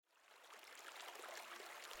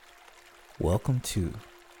Welcome to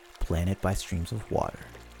Planet by Streams of Water,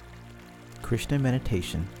 Christian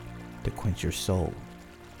meditation to quench your soul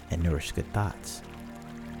and nourish good thoughts,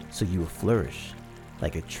 so you will flourish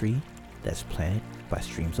like a tree that's planted by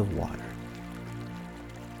streams of water.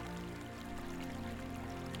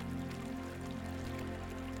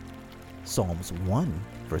 Psalms 1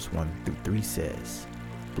 verse 1 through 3 says,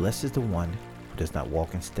 "Blessed is the one who does not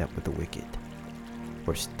walk in step with the wicked,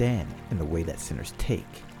 or stand in the way that sinners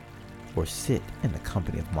take, or sit in the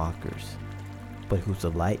company of mockers, but whose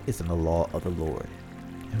delight is in the law of the Lord,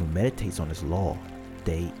 and who meditates on his law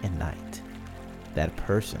day and night. That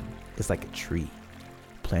person is like a tree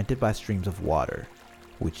planted by streams of water,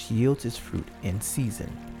 which yields its fruit in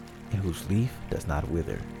season, and whose leaf does not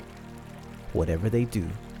wither. Whatever they do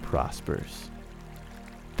prospers."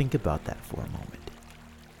 Think about that for a moment.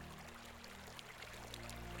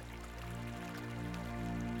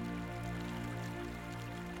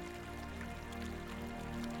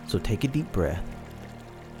 So take a deep breath,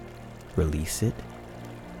 release it,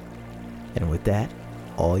 and with that,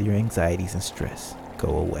 all your anxieties and stress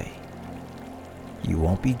go away. You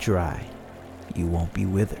won't be dry, you won't be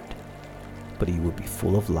withered, but you will be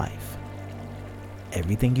full of life.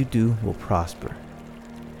 Everything you do will prosper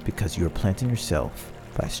because you are planting yourself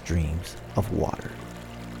by streams of water.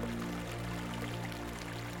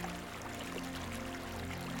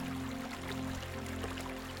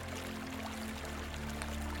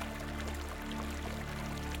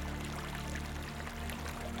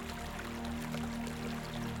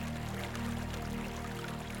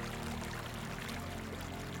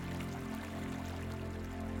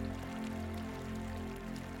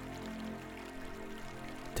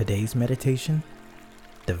 Today's meditation,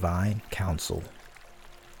 Divine Counsel.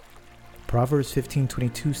 Proverbs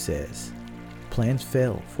 15:22 says, "Plans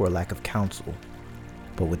fail for a lack of counsel,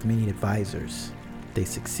 but with many advisors, they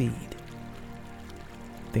succeed."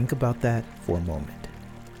 Think about that for a moment.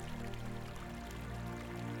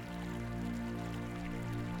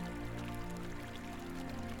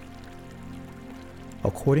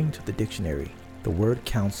 According to the dictionary, the word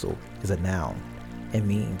counsel is a noun and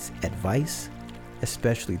means advice,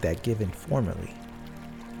 especially that given formally.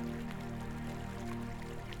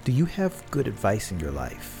 Do you have good advice in your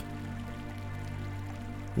life?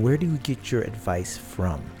 Where do you get your advice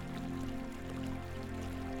from?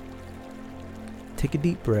 Take a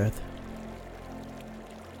deep breath,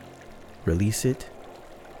 release it.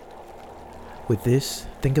 With this,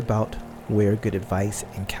 think about where good advice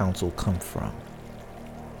and counsel come from.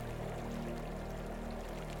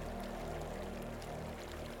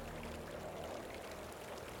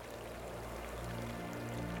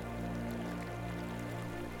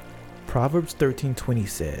 Proverbs 13:20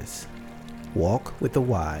 says, "Walk with the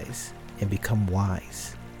wise and become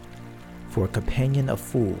wise, for a companion of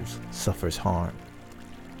fools suffers harm."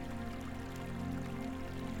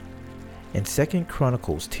 In 2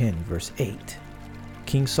 Chronicles 10 verse 8,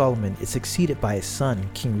 King Solomon is succeeded by his son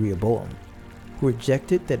King Rehoboam, who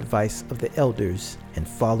rejected the advice of the elders and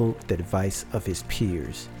followed the advice of his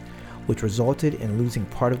peers, which resulted in losing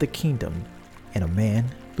part of the kingdom and a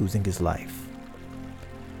man losing his life.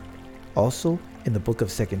 Also, in the book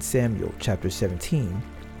of 2 Samuel chapter 17,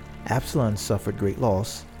 Absalom suffered great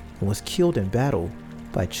loss and was killed in battle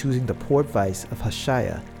by choosing the poor advice of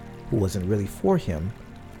Hushai, who wasn't really for him,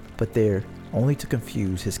 but there only to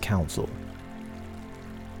confuse his counsel.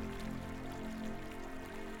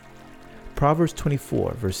 Proverbs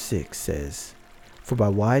 24 verse 6 says, "For by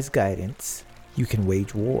wise guidance you can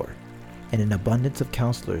wage war, and in abundance of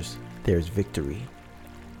counselors there is victory."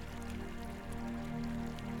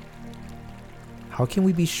 How can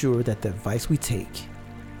we be sure that the advice we take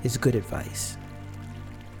is good advice?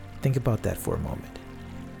 Think about that for a moment.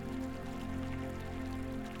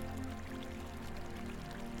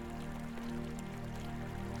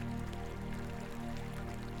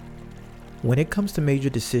 When it comes to major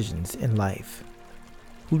decisions in life,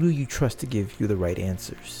 who do you trust to give you the right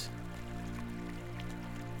answers?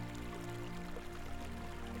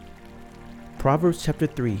 Proverbs chapter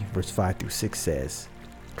 3 verse 5 through 6 says,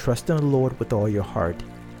 "Trust in the Lord with all your heart,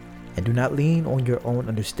 and do not lean on your own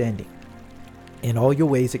understanding. In all your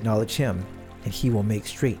ways acknowledge him, and he will make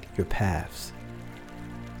straight your paths."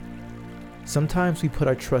 Sometimes we put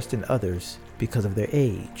our trust in others because of their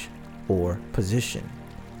age or position.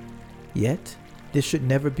 Yet, this should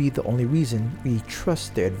never be the only reason we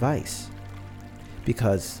trust their advice,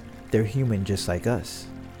 because they're human just like us.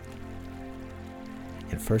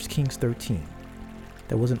 In 1 Kings 13,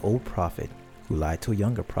 there was an old prophet who lied to a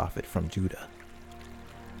younger prophet from Judah.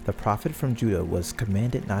 The prophet from Judah was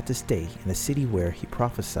commanded not to stay in the city where he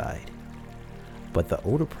prophesied, But the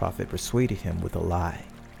older prophet persuaded him with a lie,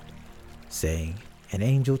 saying, an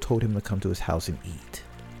angel told him to come to his house and eat.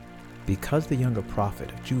 Because the younger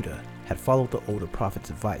prophet of Judah had followed the older prophet's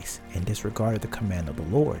advice and disregarded the command of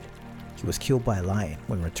the Lord, he was killed by a lion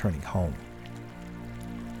when returning home.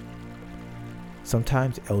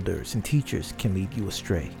 Sometimes elders and teachers can lead you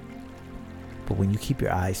astray, but when you keep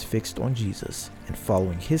your eyes fixed on Jesus and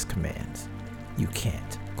following his commands, you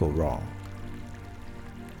can't go wrong.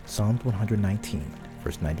 Psalms 119,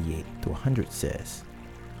 verse 98 to 100 says,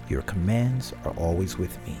 your commands are always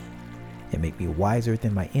with me and make me wiser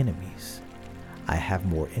than my enemies. I have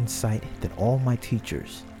more insight than all my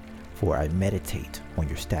teachers, for I meditate on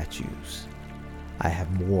your statutes. I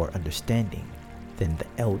have more understanding than the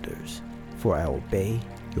elders, for I obey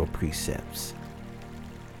your precepts.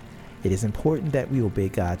 It is important that we obey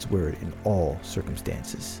God's word in all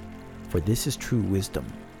circumstances, for this is true wisdom.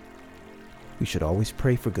 We should always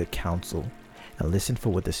pray for good counsel and listen for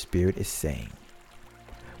what the Spirit is saying.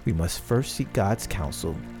 We must first seek God's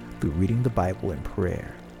counsel through reading the Bible and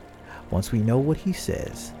prayer. Once we know what he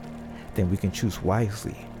says, then we can choose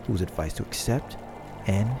wisely whose advice to accept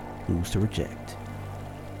and whose to reject.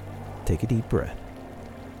 Take a deep breath.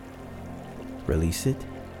 Release it.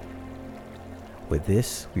 With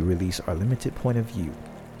this, we release our limited point of view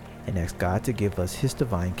and ask God to give us his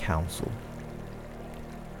divine counsel.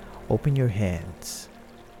 Open your hands.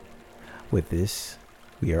 With this,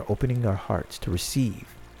 we are opening our hearts to receive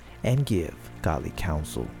and give godly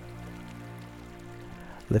counsel.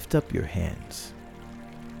 Lift up your hands.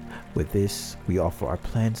 With this, we offer our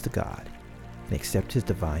plans to God and accept his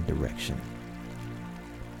divine direction.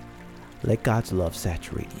 Let God's love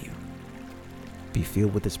saturate you. Be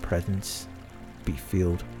filled with his presence, be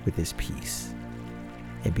filled with his peace,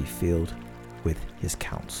 and be filled with his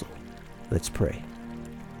counsel. Let's pray.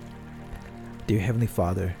 Dear Heavenly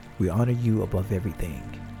Father, we honor you above everything.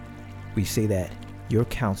 We say that your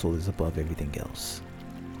counsel is above everything else.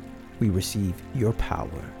 We receive your power,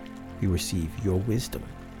 we receive your wisdom,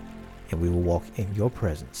 and we will walk in your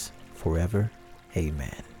presence forever.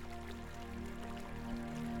 Amen.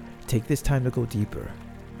 Take this time to go deeper.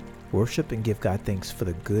 Worship and give God thanks for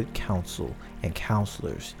the good counsel and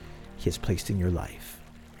counselors he has placed in your life.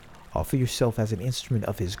 Offer yourself as an instrument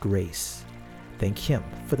of his grace. Thank him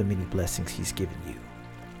for the many blessings he's given you.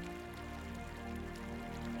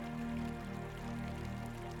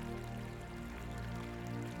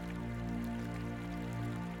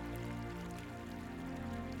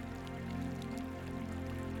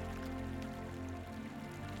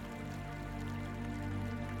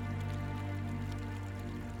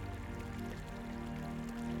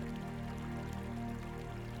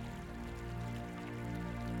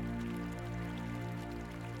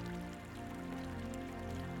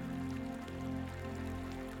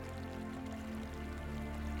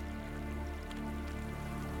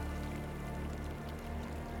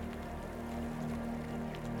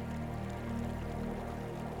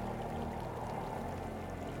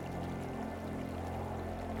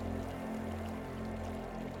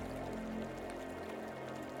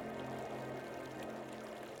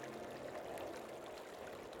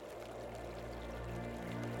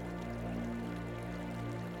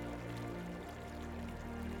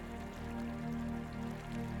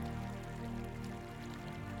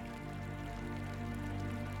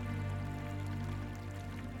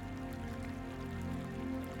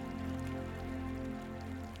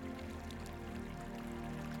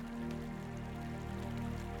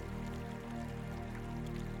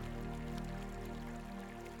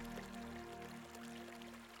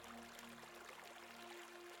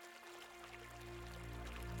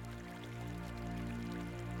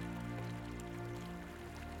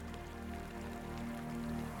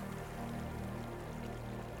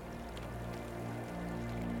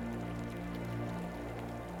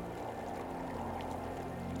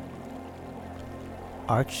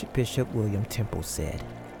 Archbishop William Temple said,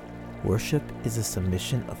 "Worship is a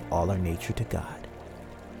submission of all our nature to God.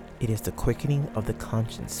 It is the quickening of the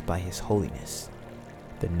conscience by His holiness,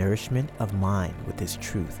 the nourishment of mind with His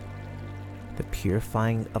truth, the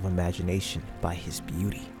purifying of imagination by His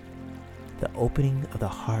beauty, the opening of the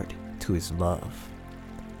heart to His love,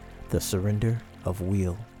 the surrender of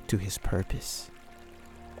will to His purpose.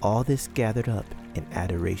 All this gathered up in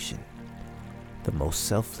adoration, the most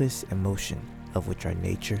selfless emotion of which our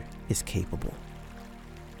nature is capable.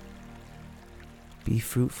 Be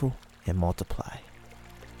fruitful and multiply.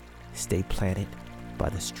 Stay planted by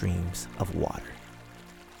the streams of water."